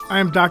I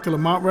am Dr.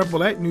 Lamont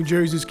Repollet, New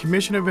Jersey's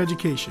Commissioner of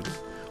Education.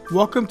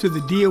 Welcome to the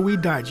DOE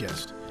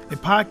Digest, a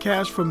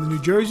podcast from the New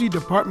Jersey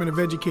Department of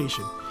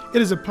Education.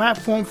 It is a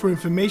platform for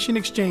information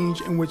exchange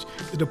in which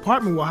the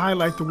department will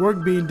highlight the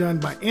work being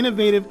done by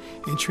innovative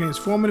and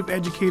transformative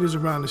educators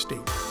around the state.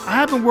 I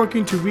have been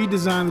working to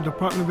redesign the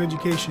Department of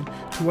Education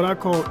to what I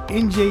call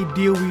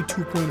NJDOE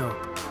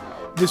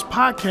 2.0. This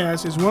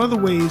podcast is one of the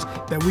ways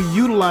that we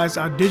utilize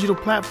our digital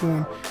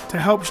platform to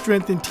help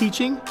strengthen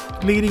teaching,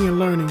 leading, and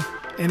learning,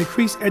 and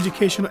increase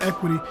educational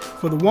equity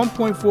for the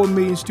 1.4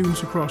 million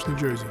students across New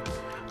Jersey.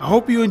 I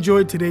hope you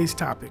enjoyed today's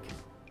topic.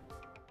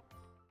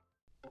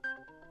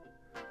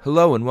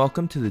 Hello and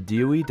welcome to the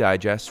DOE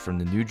Digest from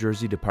the New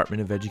Jersey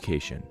Department of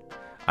Education.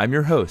 I'm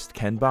your host,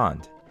 Ken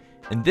Bond.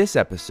 In this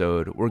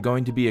episode, we're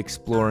going to be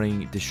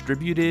exploring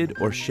distributed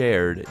or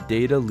shared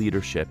data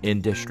leadership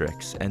in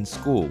districts and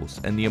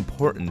schools and the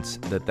importance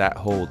that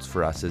holds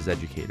for us as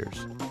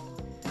educators.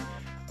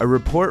 A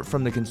report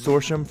from the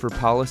Consortium for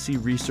Policy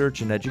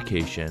Research and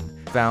Education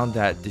found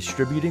that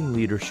distributing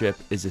leadership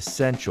is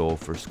essential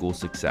for school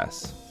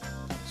success.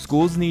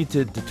 Schools need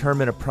to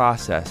determine a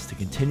process to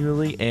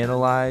continually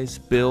analyze,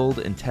 build,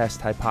 and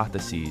test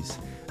hypotheses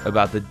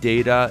about the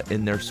data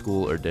in their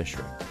school or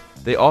district.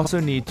 They also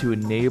need to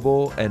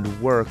enable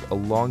and work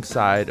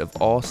alongside of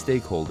all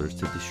stakeholders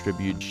to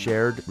distribute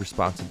shared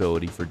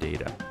responsibility for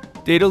data.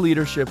 Data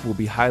leadership will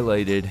be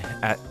highlighted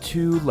at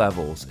two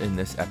levels in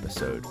this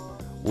episode.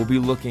 We'll be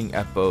looking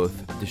at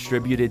both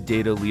distributed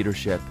data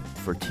leadership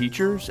for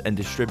teachers and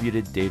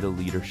distributed data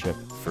leadership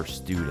for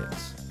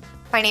students.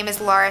 My name is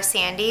Laura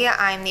Sandy.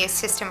 I'm the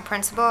Assistant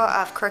Principal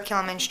of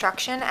Curriculum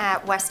Instruction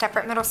at West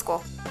Deptford Middle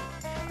School.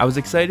 I was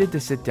excited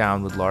to sit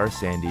down with Laura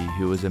Sandy,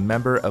 who is a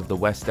member of the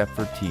West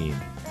Deptford team.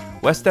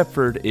 West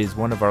Deptford is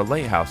one of our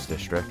lighthouse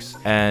districts,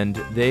 and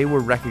they were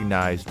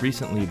recognized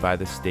recently by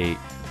the state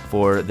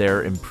for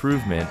their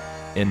improvement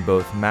in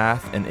both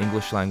math and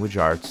English language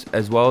arts,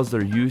 as well as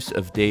their use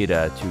of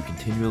data to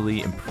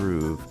continually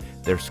improve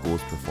their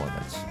school's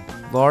performance.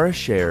 Laura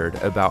shared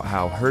about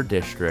how her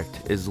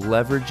district is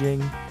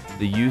leveraging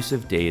the use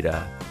of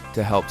data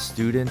to help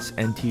students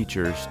and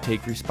teachers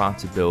take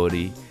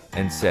responsibility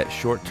and set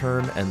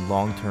short-term and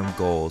long-term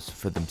goals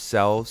for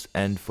themselves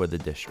and for the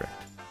district.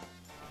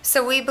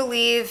 So we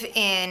believe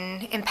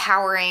in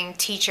empowering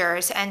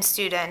teachers and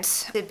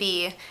students to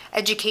be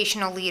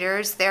educational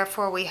leaders.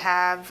 Therefore, we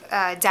have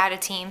a data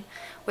team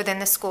within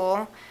the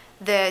school.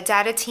 The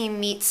data team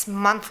meets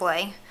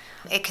monthly.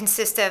 It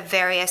consists of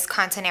various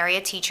content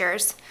area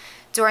teachers.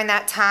 During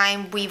that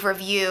time, we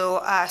review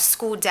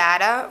school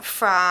data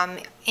from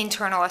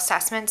internal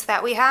assessments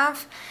that we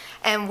have,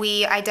 and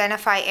we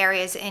identify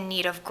areas in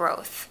need of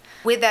growth.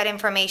 With that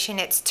information,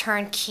 it's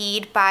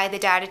turnkeyed by the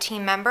data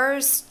team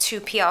members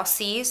to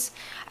PLCs,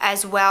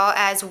 as well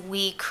as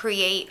we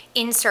create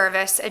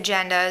in-service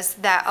agendas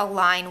that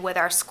align with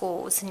our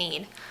school's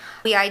need.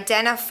 We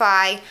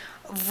identify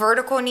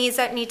vertical needs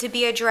that need to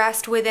be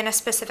addressed within a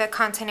specific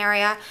content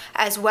area,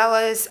 as well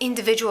as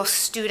individual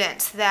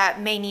students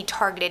that may need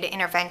targeted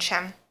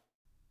intervention.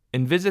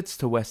 In visits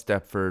to West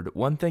Deptford,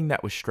 one thing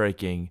that was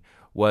striking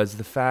was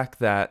the fact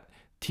that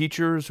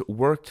teachers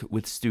worked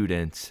with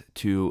students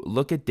to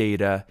look at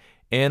data,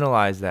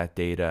 analyze that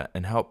data,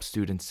 and help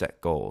students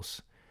set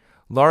goals.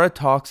 Laura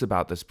talks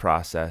about this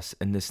process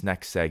in this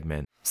next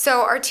segment.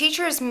 So our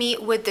teachers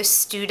meet with the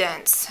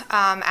students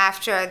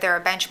after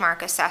their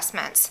benchmark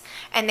assessments,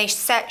 and they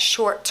set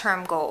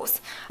short-term goals.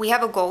 We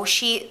have a goal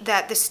sheet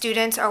that the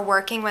students are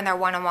working when they're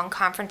one-on-one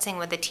conferencing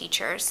with the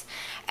teachers,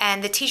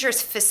 and the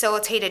teachers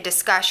facilitate a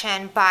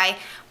discussion by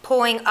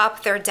pulling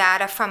up their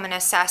data from an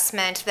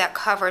assessment that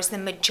covers the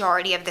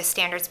majority of the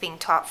standards being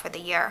taught for the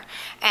year.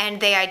 And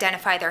they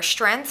identify their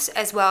strengths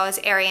as well as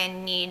area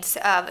needs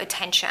of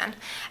attention.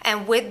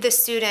 And with the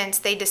students,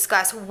 they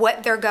discuss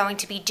what they're going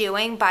to be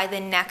doing by the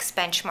next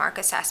benchmark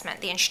assessment,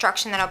 the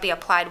instruction that'll be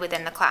applied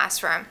within the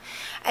classroom.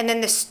 And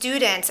then the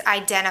students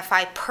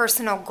identify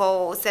personal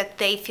goals that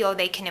they feel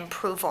they can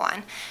improve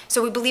on.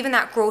 So we believe in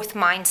that growth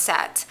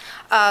mindset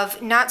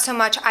of not so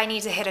much I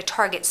need to hit a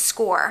target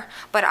score,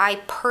 but I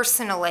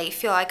personally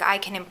feel like I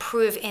can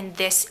improve in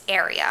this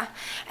area.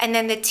 And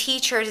then the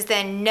teachers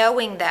then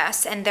knowing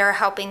this and they're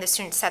helping the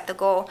students set the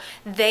goal,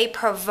 they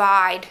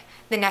provide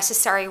the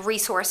necessary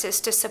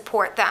resources to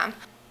support them.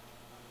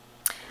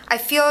 I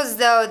feel as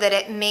though that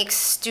it makes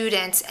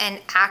students an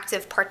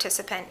active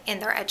participant in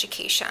their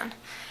education.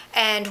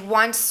 And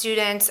once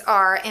students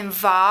are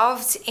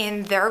involved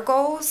in their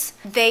goals,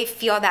 they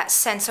feel that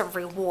sense of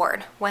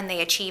reward when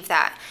they achieve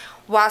that.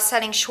 While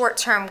setting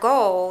short-term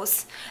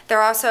goals,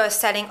 they're also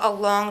setting a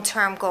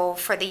long-term goal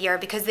for the year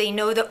because they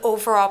know the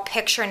overall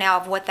picture now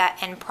of what that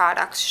end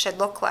product should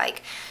look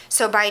like.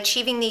 So by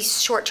achieving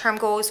these short-term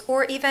goals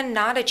or even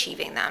not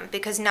achieving them,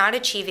 because not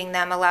achieving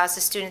them allows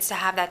the students to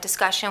have that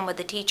discussion with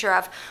the teacher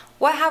of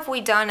what have we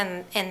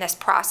done in this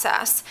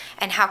process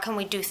and how can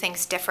we do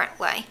things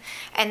differently.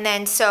 And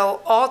then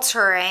so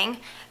altering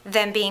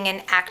them being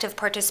an active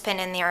participant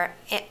in their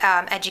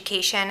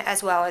education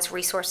as well as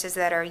resources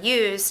that are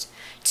used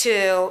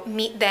to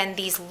meet then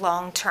these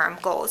long-term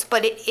goals.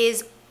 But it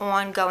is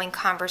ongoing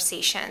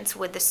conversations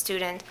with the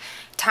student,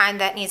 time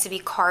that needs to be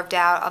carved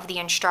out of the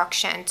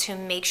instruction to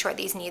make sure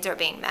these needs are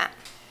being met.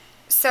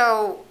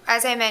 So,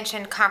 as I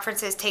mentioned,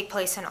 conferences take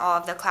place in all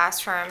of the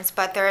classrooms,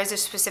 but there is a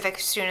specific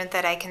student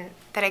that I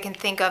can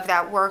think of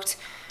that worked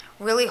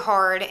really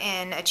hard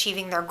in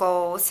achieving their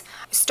goals.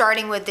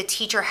 Starting with the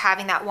teacher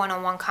having that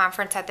one-on-one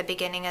conference at the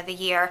beginning of the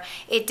year,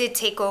 it did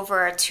take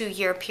over a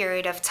 2-year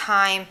period of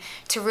time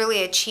to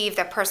really achieve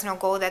the personal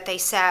goal that they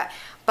set,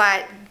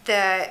 but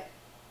the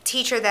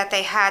teacher that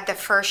they had the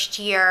first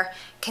year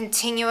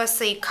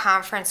continuously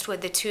conferenced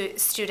with the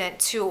student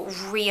to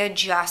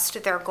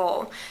readjust their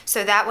goal.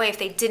 So that way, if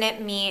they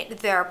didn't meet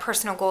their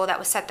personal goal that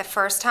was set the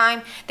first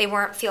time, they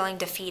weren't feeling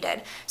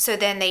defeated. So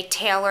then they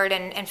tailored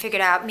and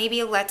figured out,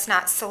 maybe let's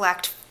not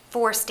select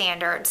 4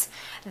 standards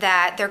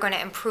that they're going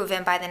to improve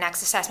in by the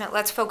next assessment.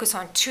 Let's focus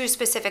on 2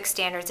 specific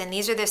standards, and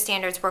these are the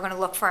standards we're going to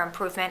look for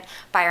improvement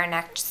by our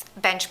next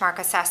benchmark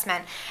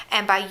assessment.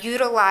 And by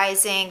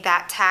utilizing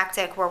that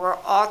tactic where we're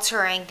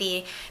altering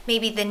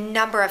maybe the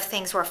number of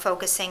things we're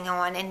focusing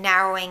on and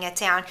narrowing it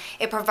down,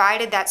 it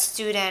provided that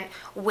student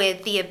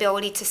with the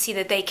ability to see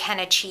that they can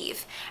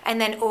achieve.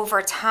 And then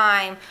over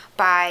time,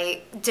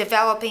 by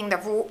developing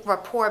the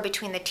rapport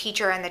between the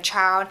teacher and the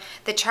child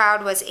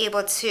was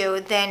able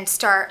to then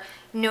start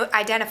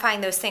identifying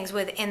those things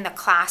within the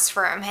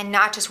classroom and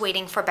not just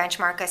waiting for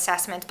benchmark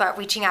assessments, but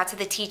reaching out to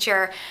the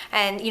teacher.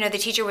 And the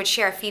teacher would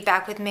share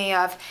feedback with me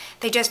of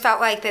they just felt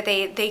like that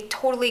they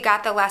totally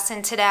got the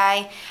lesson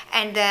today.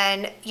 And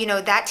then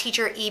that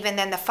teacher even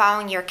then the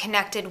following year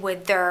connected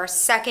with their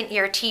second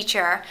year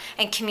teacher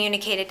and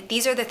communicated,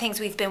 these are the things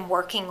we've been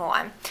working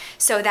on.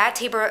 So that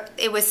taper,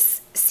 it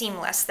was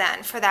seamless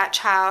then for that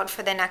child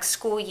for the next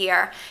school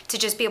year to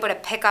just be able to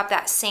pick up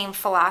that same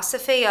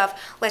philosophy of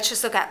let's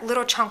just look at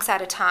little chunks at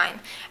a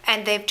time.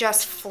 And they've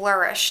just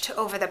flourished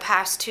over the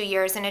past 2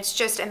 years, and it's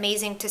just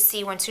amazing to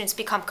see when students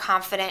become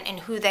confident in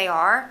who they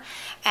are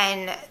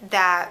and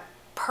that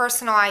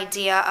personal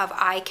idea of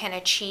I can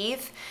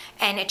achieve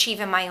and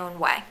achieve in my own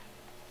way.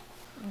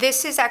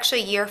 This is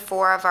actually year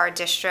 4 of our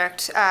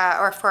district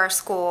or for our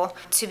school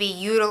to be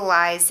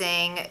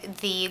utilizing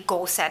the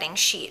goal setting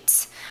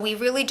sheets. We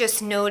really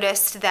just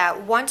noticed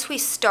that once we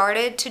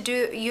started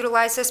to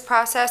utilize this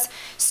process,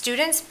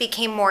 students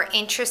became more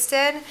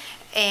interested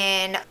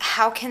in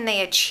how can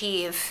they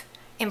achieve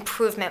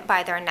improvement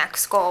by their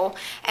next goal.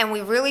 And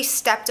we really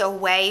stepped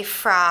away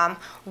from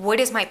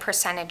what is my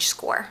percentage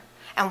score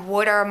and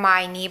what are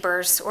my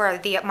neighbors or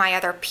my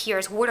other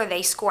peers, what are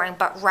they scoring,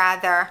 but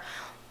rather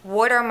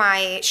what are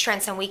my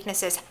strengths and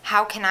weaknesses?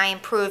 How can I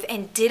improve?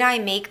 And did I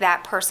make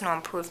that personal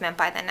improvement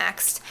by the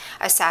next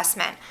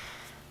assessment?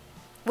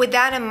 With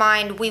that in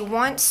mind, we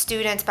want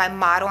students, by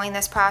modeling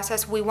this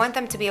process, we want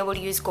them to be able to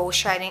use goal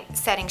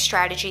setting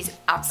strategies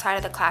outside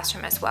of the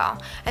classroom as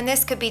well. And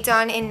this could be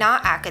done in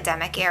not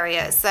academic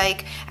areas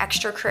like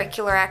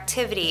extracurricular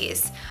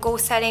activities, goal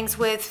settings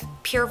with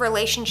peer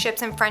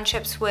relationships and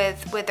friendships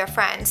with their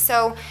friends.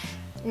 So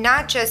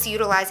not just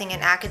utilizing in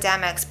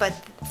academics, but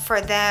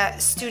for the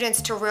students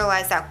to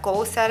realize that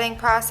goal setting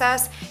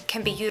process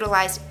can be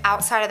utilized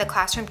outside of the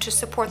classroom to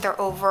support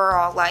their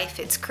overall life.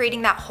 It's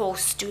creating that whole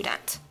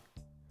student.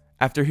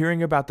 After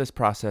hearing about this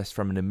process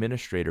from an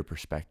administrator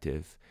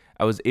perspective,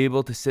 I was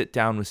able to sit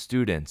down with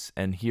students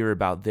and hear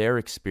about their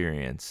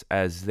experience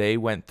as they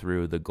went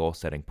through the goal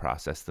setting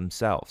process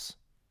themselves.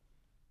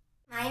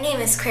 My name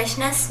is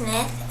Krishna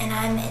Smith, and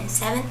I'm in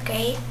 7th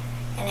grade,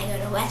 and I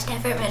go to West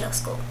Effort Middle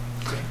School.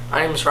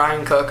 My name is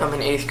Ryan Cook. I'm in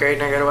 8th grade,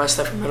 and I go to West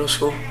Effort Middle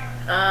School.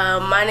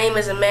 My name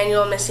is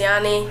Emmanuel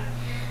Messiani.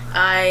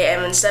 I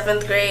am in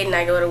 7th grade, and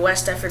I go to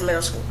West Effort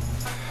Middle School.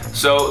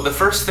 So the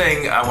first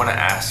thing I want to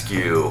ask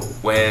you,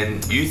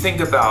 when you think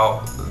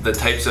about the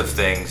types of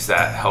things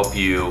that help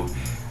you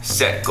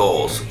set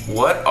goals,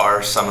 what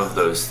are some of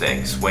those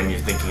things when you're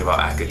thinking about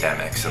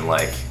academics and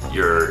like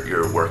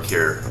your work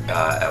here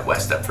at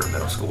West Effort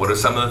Middle School? What are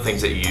some of the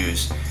things that you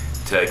use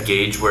to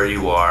gauge where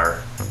you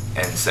are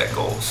and set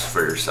goals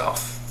for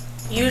yourself?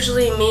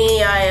 Usually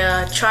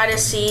I try to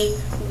see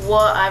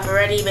what I've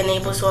already been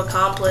able to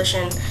accomplish,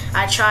 and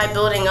I try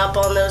building up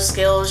on those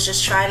skills,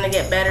 just trying to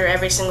get better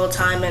every single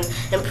time and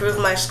improve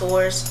my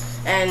scores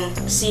and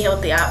see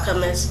what the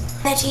outcome is.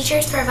 The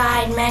teachers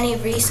provide many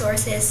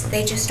resources.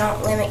 They just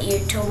don't limit you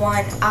to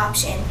one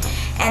option,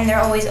 and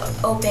they're always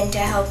open to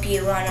help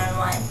you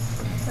one-on-one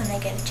when they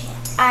get a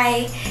chance.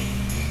 I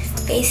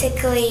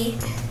basically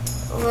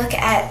look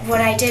at what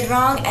I did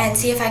wrong and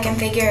see if I can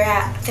figure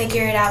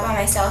it out by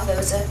myself.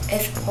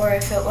 If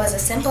it was a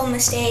simple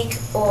mistake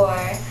or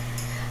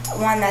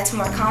one that's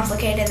more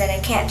complicated that I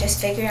can't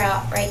just figure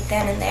out right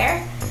then and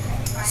there.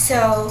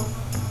 So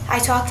I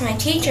talked to my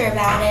teacher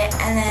about it,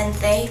 and then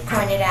they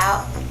pointed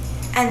out,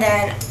 and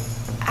then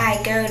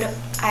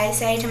I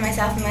say to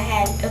myself in my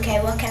head,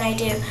 okay, what can I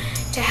do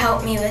to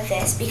help me with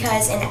this?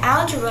 Because in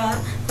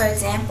algebra, for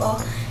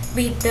example,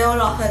 we build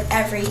off of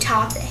every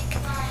topic.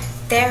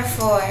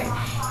 Therefore,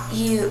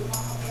 you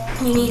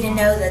need to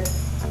know the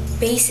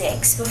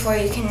basics before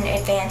you can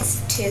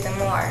advance to the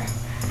more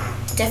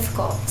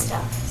difficult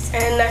stuff.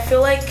 And I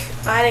feel like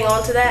adding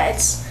on to that,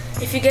 it's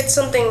if you get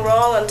something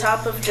wrong on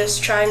top of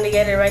just trying to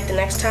get it right the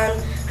next time,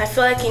 I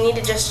feel like you need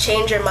to just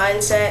change your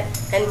mindset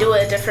and do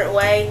it a different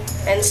way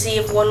and see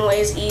if one way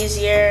is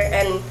easier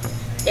and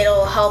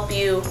it'll help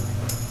you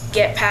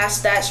get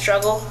past that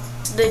struggle.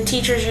 The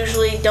teachers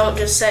usually don't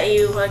just set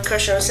you, like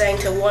Christian was saying,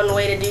 to one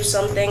way to do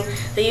something.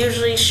 They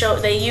usually,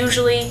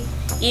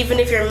 even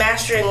if you're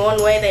mastering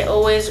one way, they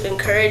always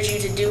encourage you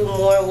to do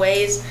more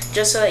ways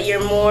just so that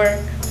you're more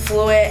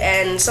fluent,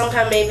 and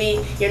sometimes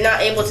maybe you're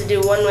not able to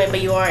do one way,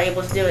 but you are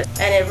able to do it,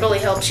 and it really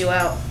helps you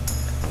out.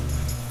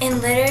 In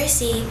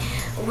literacy,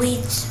 we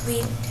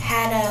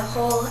had a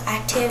whole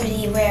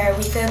activity where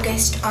we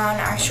focused on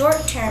our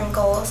short-term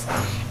goals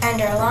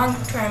and our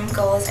long-term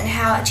goals and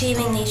how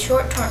achieving these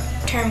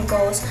short-term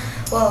goals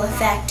will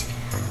affect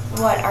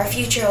what our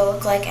future will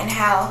look like and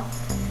how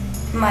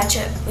much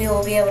we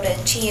will be able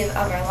to achieve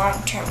of our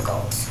long-term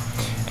goals.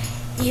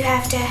 You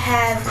have to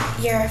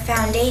have your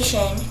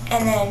foundation,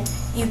 and then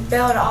you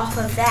build off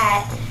of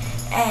that,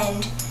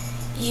 and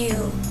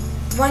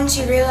once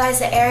you realize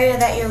the area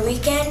that you're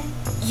weak in,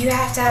 you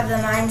have to have the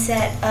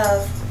mindset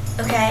of,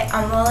 okay,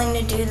 I'm willing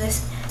to do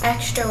this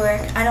extra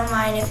work. I don't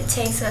mind if it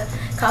takes a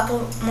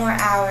couple more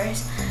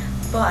hours,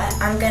 but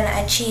I'm going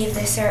to achieve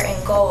this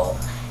certain goal,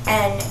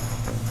 and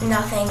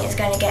nothing is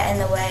going to get in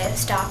the way of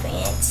stopping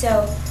it.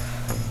 So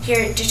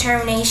your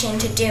determination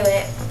to do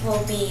it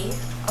will be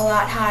a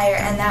lot higher,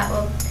 and that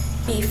will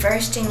be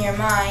first in your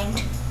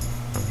mind,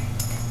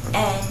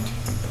 and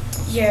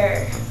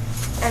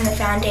the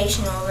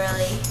foundation will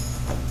really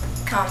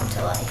come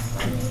to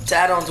life. To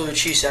add on to what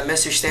she said,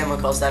 Mr.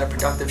 Stanley calls that a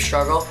productive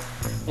struggle,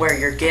 where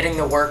you're getting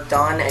the work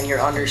done and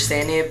you're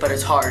understanding it, but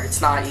it's hard.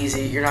 It's not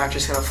easy. You're not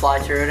just going to fly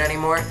through it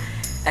anymore.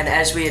 And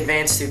as we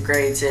advance through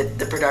grades,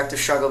 the productive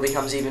struggle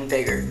becomes even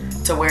bigger,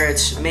 to where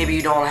it's maybe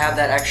you don't have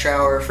that extra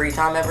hour of free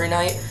time every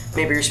night.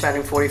 Maybe you're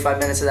spending 45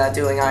 minutes of that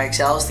doing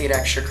IXLs to get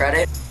extra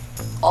credit.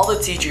 All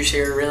the teachers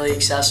here are really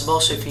accessible,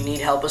 so if you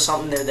need help with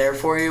something, they're there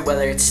for you,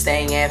 whether it's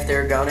staying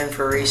after, going in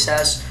for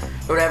recess,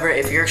 or whatever.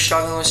 If you're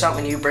struggling with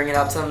something, you bring it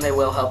up to them, they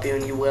will help you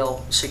and you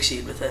will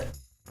succeed with it.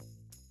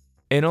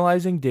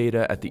 Analyzing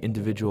data at the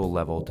individual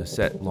level to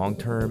set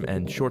long-term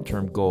and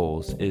short-term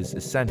goals is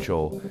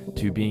essential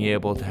to being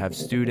able to have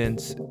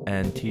students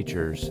and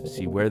teachers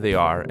see where they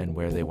are and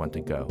where they want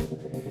to go.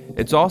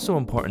 It's also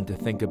important to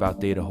think about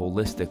data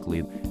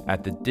holistically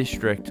at the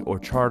district or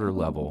charter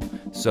level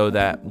so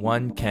that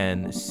one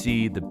can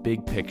see the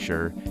big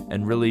picture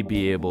and really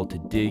be able to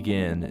dig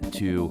in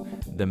to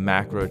the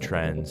macro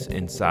trends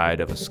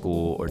inside of a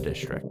school or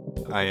district.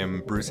 I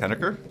am Bruce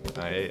Henniker.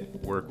 I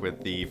work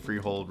with the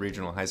Freehold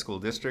Regional High School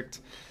District,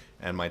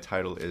 and my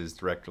title is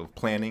Director of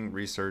Planning,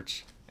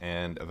 Research,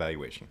 and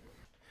Evaluation.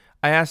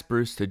 I asked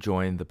Bruce to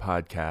join the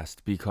podcast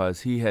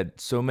because he had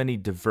so many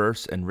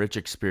diverse and rich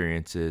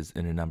experiences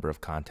in a number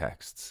of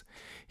contexts.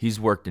 He's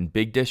worked in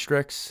big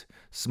districts,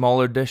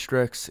 smaller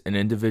districts, and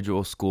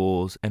individual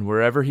schools, and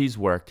wherever he's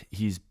worked,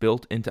 he's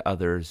built into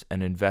others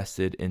and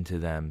invested into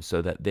them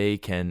so that they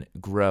can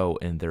grow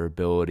in their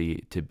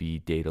ability to be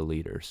data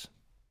leaders.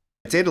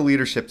 Data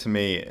leadership to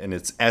me, in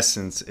its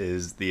essence,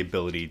 is the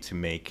ability to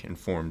make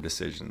informed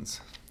decisions.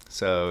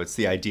 So it's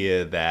the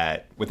idea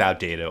that without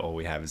data, all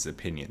we have is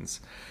opinions.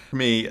 For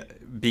me,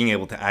 being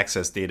able to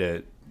access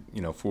data,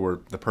 for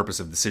the purpose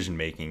of decision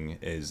making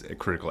is a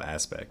critical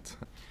aspect.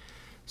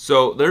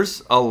 So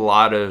there's a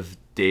lot of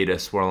data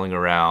swirling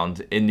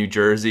around in New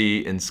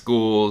Jersey, in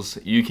schools.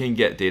 You can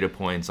get data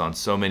points on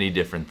so many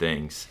different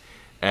things,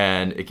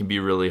 and it can be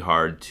really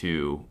hard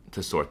to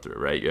sort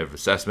through, right? You have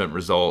assessment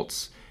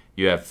results,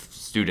 you have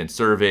student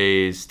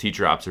surveys,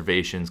 teacher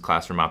observations,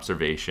 classroom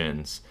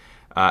observations.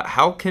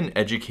 How can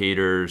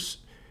educators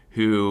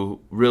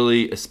who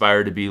really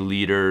aspire to be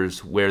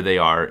leaders where they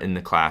are in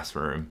the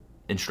classroom,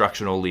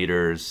 instructional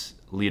leaders,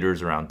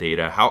 leaders around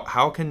data,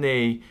 how can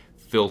they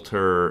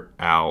filter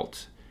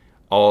out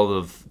all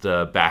of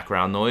the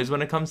background noise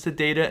when it comes to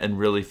data and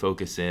really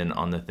focus in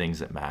on the things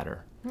that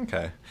matter?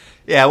 Okay.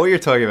 Yeah, what you're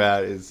talking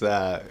about is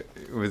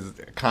was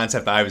a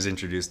concept I was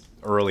introduced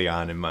early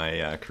on in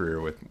my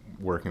career with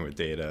working with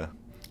data.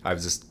 I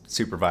was a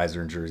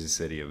supervisor in Jersey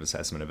City of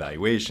assessment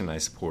evaluation. I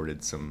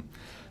supported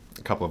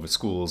a couple of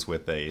schools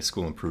with a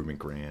school improvement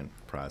grant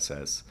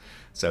process.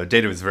 So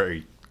data was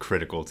very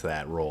critical to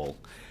that role.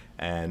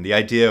 And the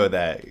idea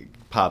that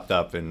popped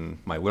up in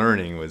my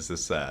learning was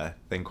this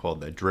thing called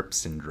the DRIP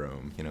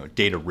syndrome,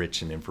 data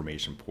rich and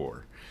information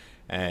poor.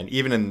 And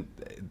even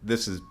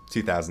this is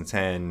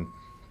 2010,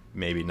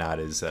 maybe not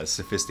as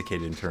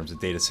sophisticated in terms of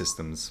data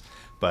systems,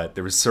 but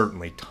there was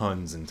certainly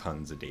tons and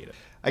tons of data.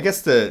 I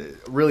guess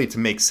to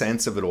make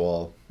sense of it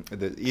all,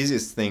 the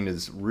easiest thing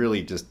is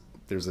really just,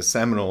 there's a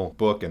seminal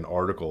book and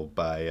article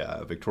by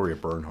Victoria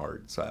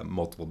Bernhardt,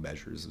 Multiple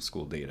Measures of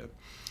School Data.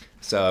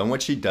 So, and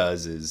what she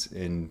does is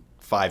in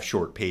 5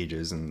 short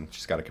pages, and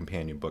she's got a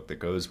companion book that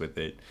goes with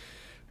it,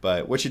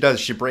 but what she does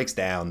is she breaks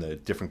down the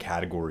different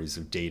categories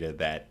of data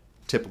that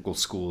typical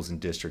schools and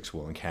districts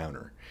will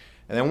encounter.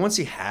 And then once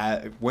you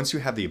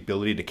have the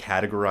ability to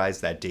categorize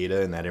that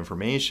data and that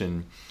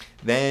information,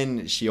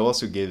 then she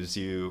also gives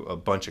you a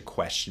bunch of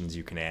questions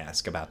you can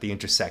ask about the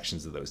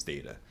intersections of those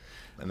data,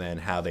 and then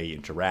how they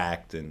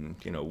interact, and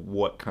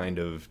what kind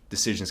of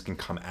decisions can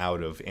come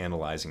out of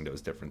analyzing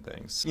those different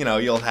things.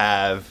 You'll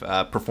have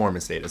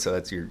performance data, so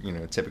that's your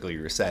typically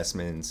your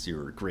assessments,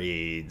 your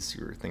grades,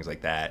 your things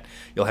like that.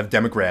 You'll have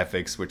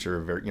demographics, which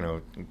are very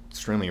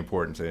extremely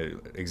important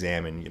to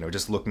examine.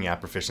 Just looking at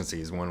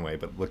proficiency is one way,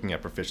 but looking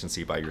at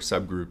proficiency by your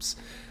subgroups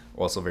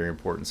also very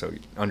important. So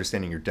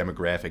understanding your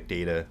demographic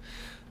data.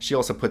 She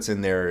also puts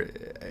in there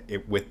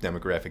with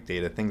demographic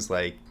data things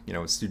like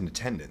student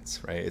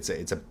attendance, right? It's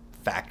a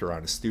factor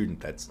on a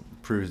student that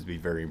proves to be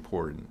very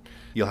important.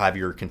 You'll have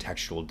your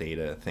contextual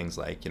data, things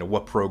like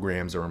what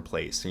programs are in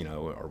place.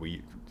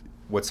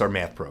 What's our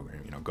math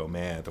program? Go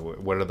Math.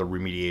 What are the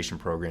remediation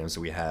programs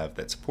that we have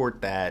that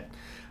support that?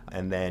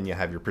 And then you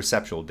have your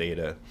perceptual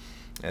data.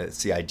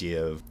 It's the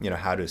idea of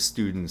how do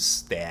students,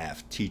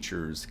 staff,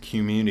 teachers,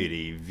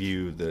 community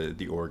view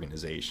the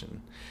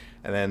organization,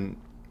 and then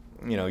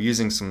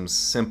using some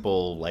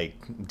simple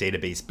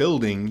database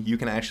building, you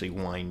can actually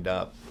wind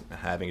up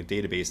having a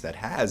database that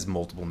has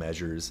multiple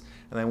measures.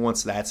 And then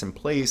once that's in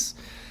place,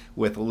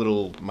 with a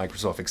little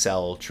Microsoft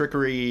Excel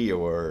trickery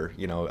or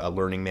a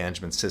learning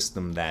management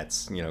system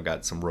that's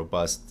got some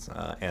robust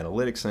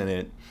analytics in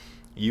it,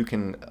 you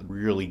can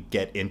really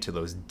get into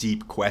those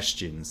deep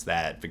questions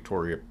that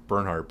Victoria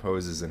Bernhardt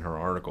poses in her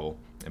article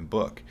and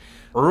book.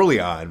 Early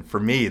on, for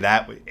me,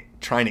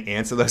 trying to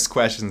answer those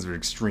questions were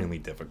extremely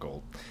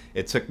difficult.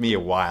 It took me a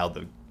while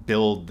to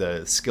build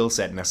the skill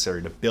set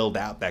necessary to build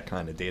out that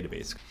kind of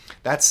database.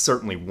 That's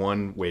certainly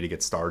one way to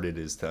get started,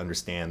 is to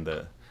understand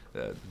the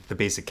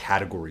basic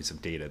categories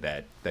of data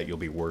that you'll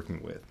be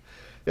working with.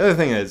 The other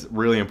thing that's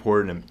really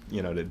important,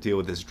 to deal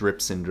with this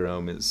drip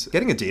syndrome, is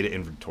getting a data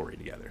inventory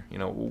together.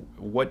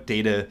 What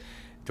data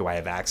do I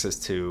have access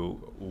to?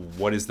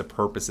 What is the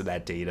purpose of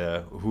that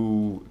data?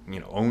 Who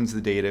owns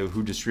the data?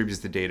 Who distributes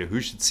the data? Who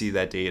should see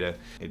that data?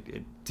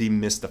 It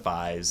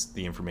demystifies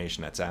the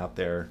information that's out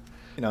there.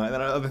 And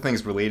then other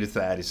things related to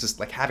that is just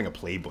like having a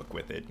playbook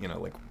with it.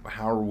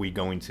 How are we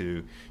going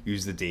to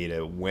use the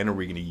data? When are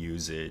we going to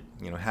use it?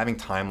 Having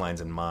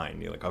timelines in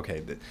mind. You're like, okay,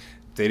 the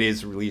data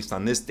is released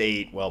on this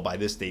date. Well, by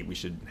this date, we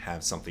should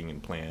have something in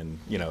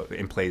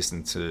place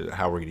into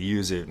how we're going to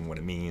use it and what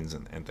it means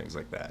and things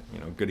like that.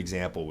 A good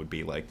example would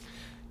be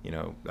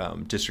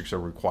districts are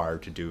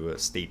required to do a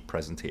state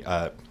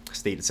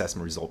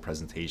assessment result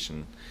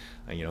presentation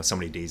so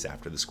many days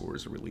after the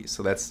scores are released.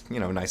 So that's a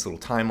nice little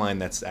timeline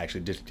that's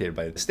actually dictated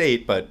by the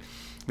state, but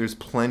there's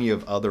plenty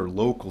of other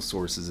local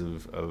sources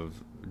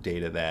of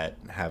data that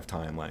have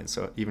timelines.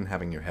 So even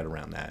having your head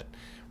around that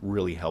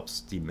really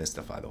helps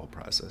demystify the whole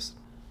process.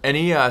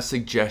 Any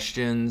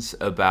suggestions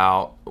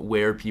about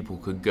where people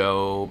could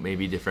go,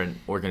 maybe different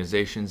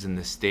organizations in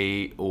the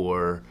state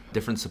or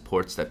different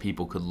supports that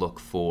people could look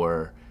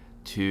for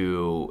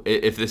to,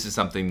 if this is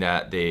something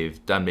that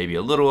they've done maybe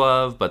a little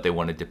of, but they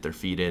want to dip their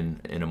feet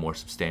in a more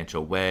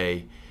substantial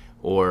way,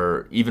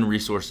 or even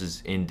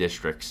resources in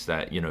districts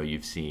that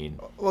you've seen?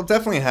 Well,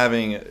 definitely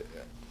having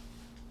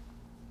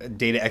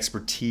data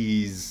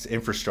expertise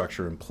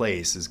infrastructure in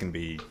place is going to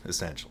be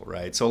essential,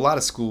 right? So a lot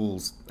of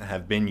schools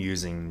have been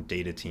using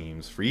data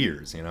teams for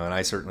years, and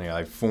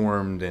I've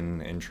formed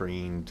and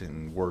trained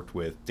and worked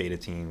with data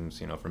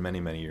teams, for many,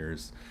 many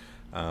years.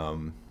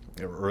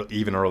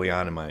 Even early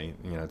on in my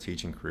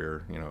teaching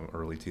career,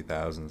 early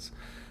 2000s,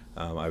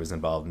 I was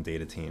involved in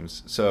data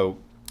teams. So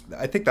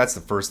I think that's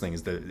the first thing,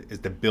 is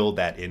to build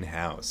that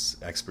in-house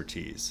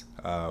expertise.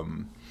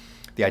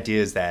 The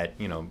idea is that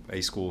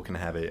a school can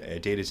have a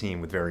data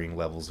team with varying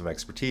levels of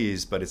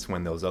expertise, but it's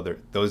when those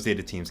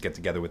data teams get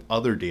together with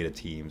other data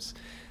teams,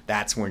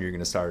 that's when you're going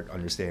to start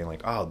understanding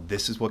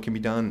this is what can be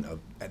done,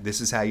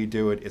 this is how you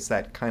do it. It's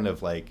that kind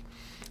of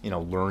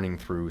learning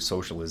through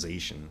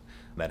socialization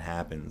that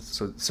happens.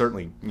 So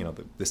certainly,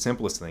 the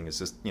simplest thing is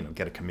just,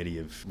 get a committee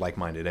of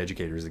like-minded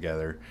educators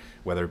together,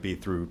 whether it be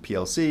through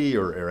PLC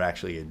or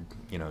actually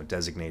a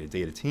designated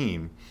data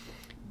team.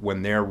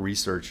 When they're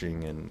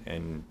researching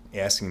and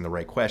asking the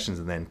right questions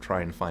and then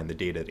trying to find the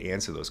data to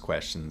answer those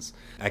questions,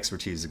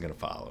 expertise is going to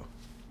follow.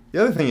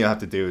 The other thing you have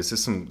to do is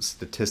just some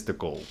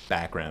statistical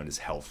background is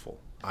helpful.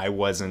 I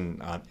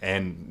wasn't,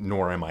 and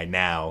nor am I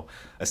now,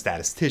 a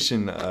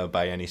statistician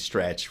by any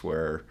stretch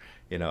where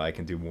I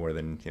can do more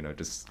than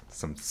just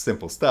some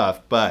simple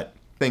stuff. But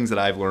things that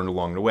I've learned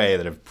along the way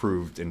that have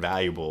proved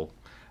invaluable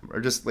are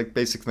just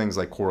basic things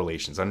like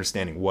correlations,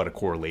 understanding what a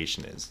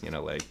correlation is.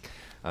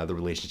 The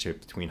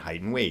relationship between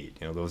height and weight.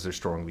 Those are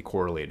strongly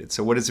correlated.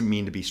 So what does it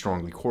mean to be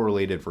strongly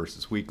correlated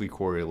versus weakly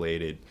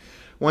correlated?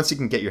 Once you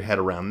can get your head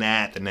around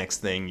that, the next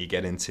thing you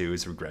get into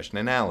is regression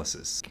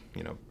analysis.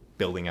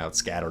 Building out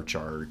scatter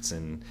charts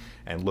and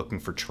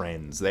looking for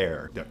trends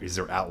there. Is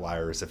there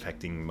outliers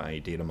affecting my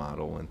data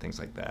model and things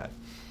like that?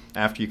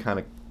 After you kind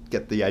of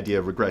get the idea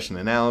of regression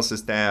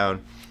analysis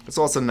down, it's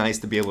also nice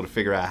to be able to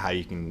figure out how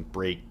you can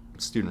break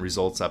student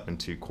results up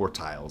into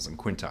quartiles and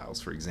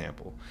quintiles, for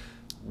example.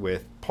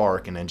 with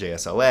PARCC and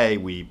NJSLA,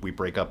 we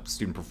break up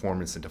student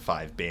performance into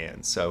 5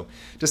 bands. So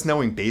just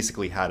knowing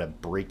basically how to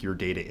break your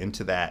data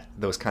into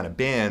those kind of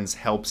bands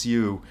helps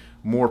you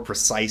more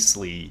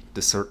precisely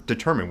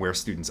determine where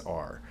students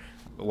are.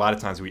 A lot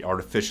of times we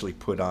artificially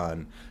put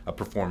on a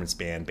performance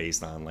band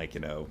based on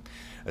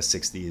a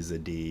 60 is a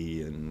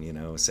D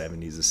and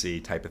 70 is a C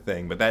type of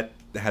thing, but that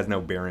has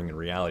no bearing in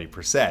reality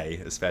per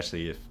se,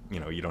 especially if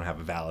you don't have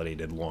a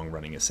validated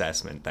long-running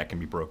assessment that can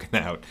be broken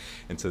out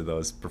into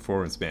those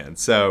performance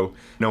bands. So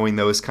knowing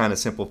those kind of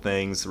simple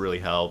things really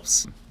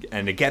helps.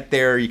 And to get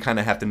there, you kind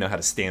of have to know how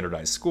to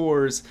standardize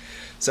scores.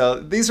 So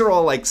these are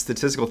all like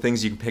statistical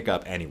things you can pick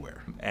up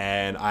anywhere.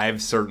 And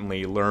I've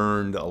certainly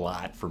learned a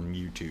lot from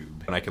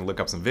YouTube. And I can look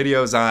up some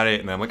videos on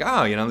it, and I'm like,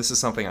 this is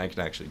something I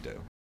can actually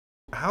do.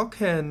 How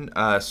can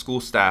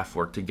school staff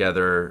work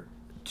together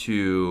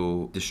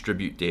to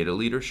distribute data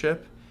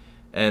leadership?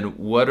 And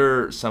what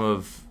are some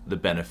of the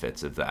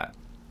benefits of that?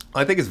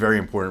 I think it's very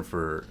important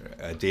for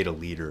a data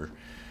leader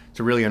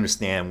to really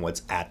understand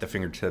what's at the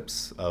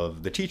fingertips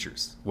of the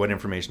teachers. What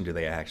information do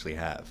they actually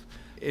have?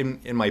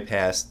 In my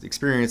past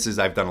experiences,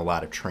 I've done a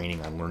lot of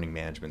training on learning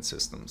management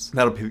systems.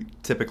 That'll be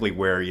typically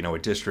where, a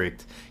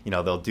district,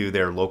 they'll do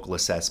their local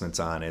assessments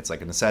on it. It's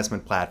like an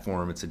assessment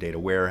platform, it's a data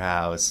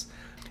warehouse,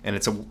 and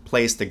it's a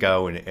place to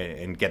go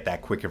and get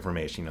that quick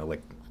information,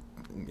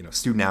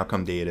 student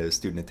outcome data,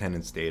 student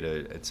attendance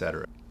data, et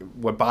cetera.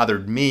 What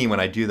bothered me when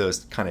I do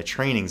those kind of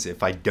trainings,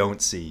 if I don't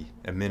see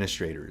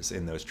administrators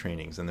in those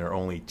trainings and there are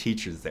only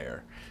teachers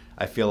there,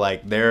 I feel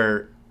like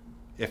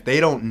if they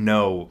don't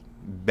know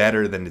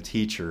better than the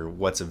teacher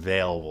what's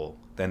available,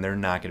 then they're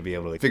not going to be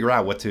able to figure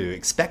out what to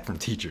expect from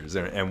teachers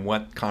and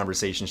what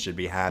conversations should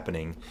be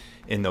happening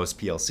in those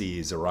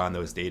PLCs or on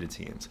those data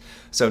teams.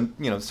 So,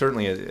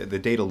 certainly the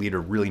data leader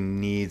really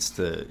needs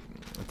to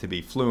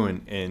be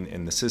fluent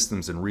in the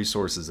systems and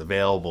resources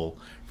available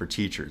for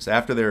teachers.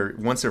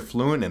 Once they're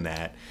fluent in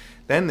that,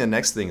 then the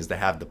next thing is to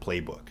have the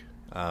playbook.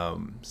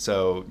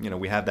 So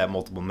we have that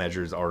multiple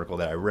measures article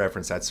that I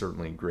referenced. That's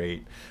certainly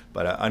great.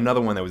 But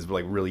another one that was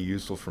really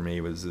useful for me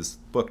was this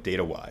book,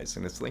 DataWise.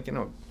 And it's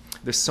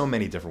there's so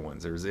many different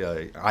ones. There's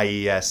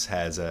IES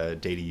has a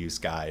data use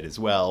guide as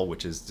well,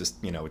 which is just,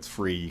 it's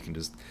free. You can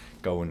just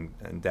go and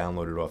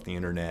download it off the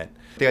internet.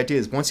 The idea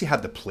is once you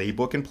have the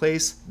playbook in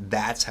place,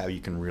 that's how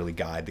you can really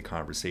guide the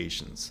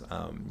conversations.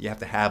 You have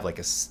to have like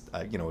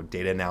a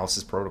data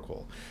analysis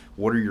protocol.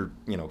 What are your,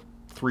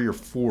 3 or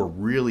 4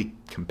 really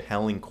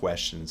compelling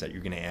questions that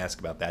you're going to ask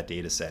about that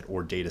data set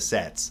or data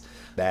sets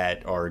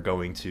that are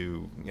going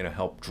to,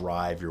 help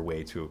drive your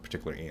way to a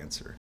particular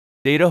answer.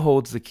 Data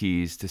holds the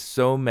keys to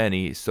so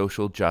many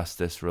social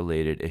justice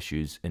related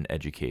issues in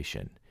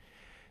education.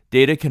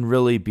 Data can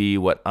really be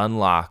what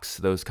unlocks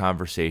those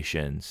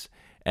conversations,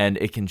 and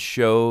it can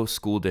show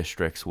school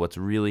districts what's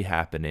really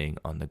happening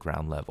on the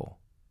ground level.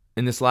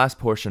 In this last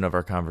portion of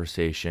our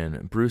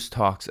conversation, Bruce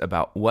talks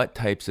about what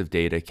types of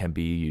data can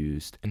be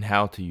used and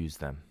how to use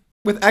them.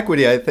 With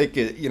equity, I think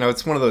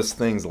it's one of those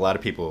things a lot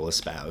of people will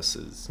espouse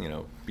as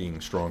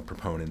being strong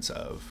proponents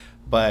of.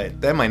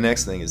 But then my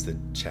next thing is to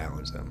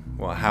challenge them.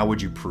 Well, how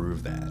would you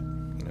prove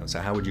that? So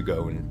how would you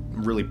go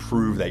and really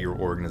prove that your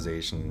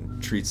organization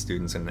treats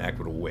students in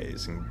equitable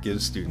ways and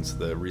gives students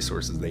the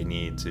resources they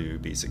need to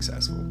be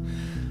successful?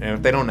 And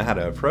if they don't know how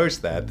to approach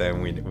that,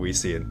 then we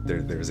see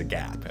there's a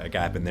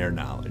gap in their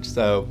knowledge.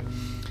 So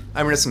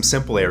there's some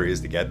simple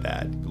areas to get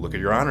that. Look at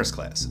your honors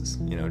classes.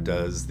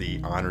 Does the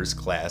honors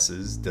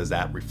classes, does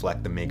that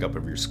reflect the makeup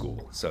of your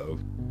school? So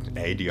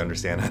A, do you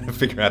understand how to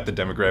figure out the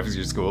demographics of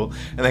your school?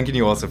 And then can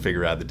you also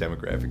figure out the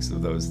demographics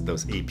of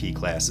those AP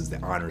classes, the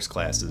honors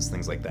classes,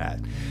 things like that?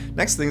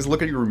 Next thing is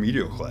look at your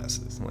remedial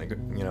classes.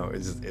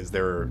 Is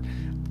there a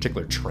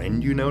particular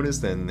trend you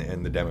noticed in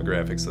the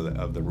demographics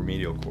of the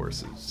remedial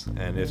courses?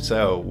 And if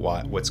so,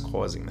 what's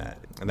causing that?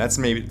 And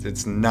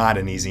it's not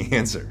an easy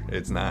answer.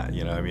 It's not,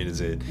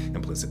 is it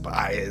implicit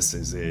bias?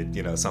 Is it,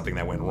 something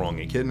that went wrong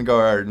in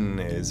kindergarten?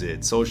 Is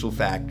it social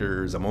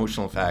factors,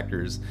 emotional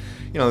factors?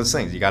 Those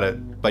things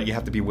but you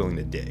have to be willing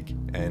to dig.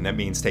 And that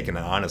means taking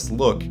an honest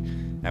look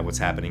at what's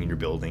happening in your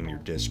building, your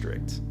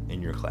district,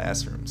 in your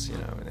classrooms,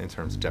 in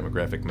terms of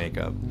demographic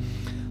makeup.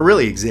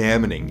 Really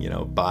examining,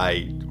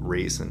 by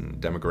race and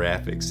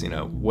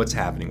demographics, what's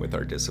happening with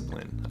our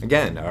discipline.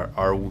 Again,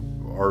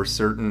 are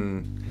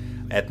certain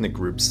ethnic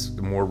groups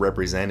more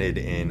represented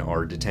in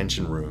our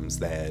detention rooms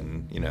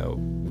than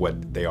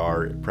what they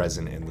are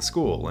present in the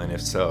school? And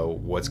if so,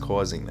 what's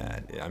causing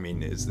that?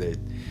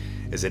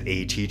 Is it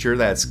a teacher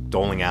that's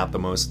doling out the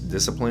most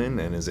discipline,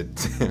 and is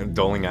it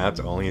doling out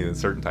to only a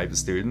certain type of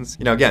students?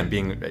 Again,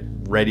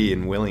 being ready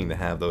and willing to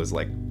have those,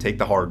 take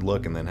the hard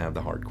look and then have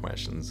the hard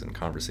questions and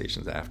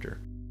conversations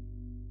after.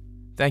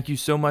 Thank you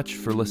so much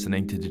for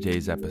listening to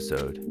today's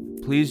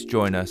episode. Please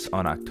join us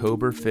on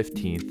October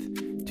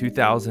 15th,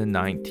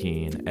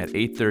 2019 at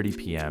 8:30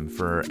 p.m.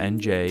 for our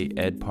NJ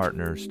Ed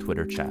Partners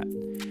Twitter chat.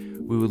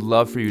 We would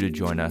love for you to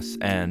join us,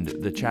 and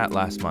the chat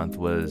last month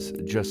was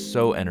just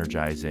so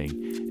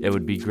energizing. It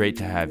would be great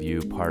to have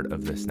you part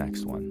of this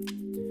next one.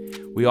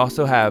 We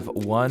also have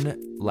one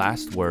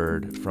last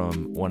word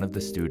from one of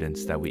the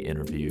students that we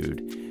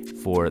interviewed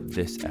for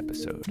this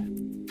episode.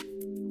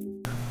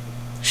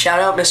 Shout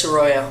out Miss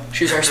Arroyo.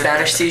 She's our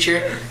Spanish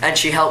teacher, and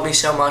she helped me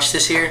so much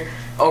this year.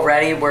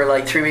 Already, we're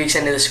like 3 weeks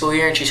into the school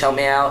year, and she's helped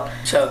me out.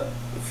 So,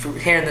 for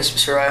hearing this,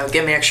 Miss Arroyo,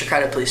 give me extra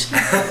credit, please.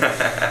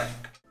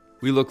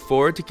 We look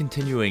forward to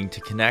continuing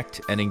to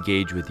connect and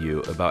engage with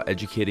you about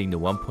educating the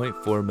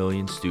 1.4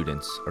 million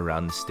students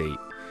around the state,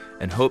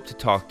 and hope to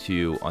talk to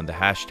you on the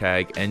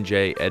hashtag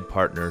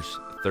NJEdPartners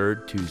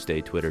 3rd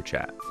Tuesday Twitter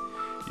chat.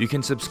 You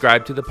can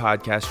subscribe to the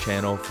podcast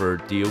channel for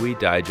DOE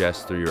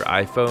Digest through your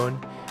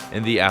iPhone,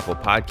 in the Apple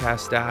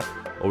Podcast app,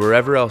 or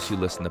wherever else you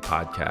listen to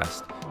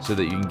podcasts so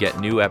that you can get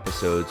new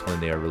episodes when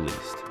they are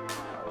released.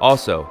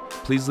 Also,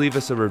 please leave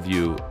us a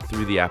review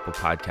through the Apple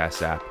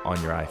Podcast app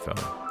on your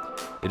iPhone.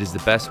 It is the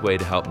best way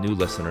to help new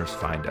listeners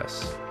find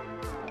us.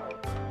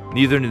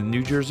 Neither the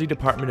New Jersey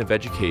Department of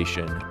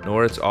Education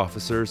nor its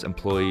officers,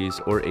 employees,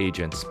 or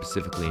agents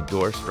specifically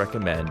endorse,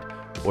 recommend,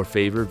 or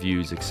favor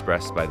views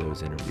expressed by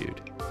those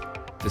interviewed.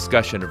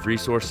 Discussion of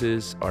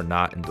resources are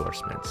not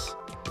endorsements.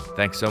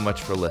 Thanks so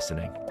much for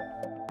listening.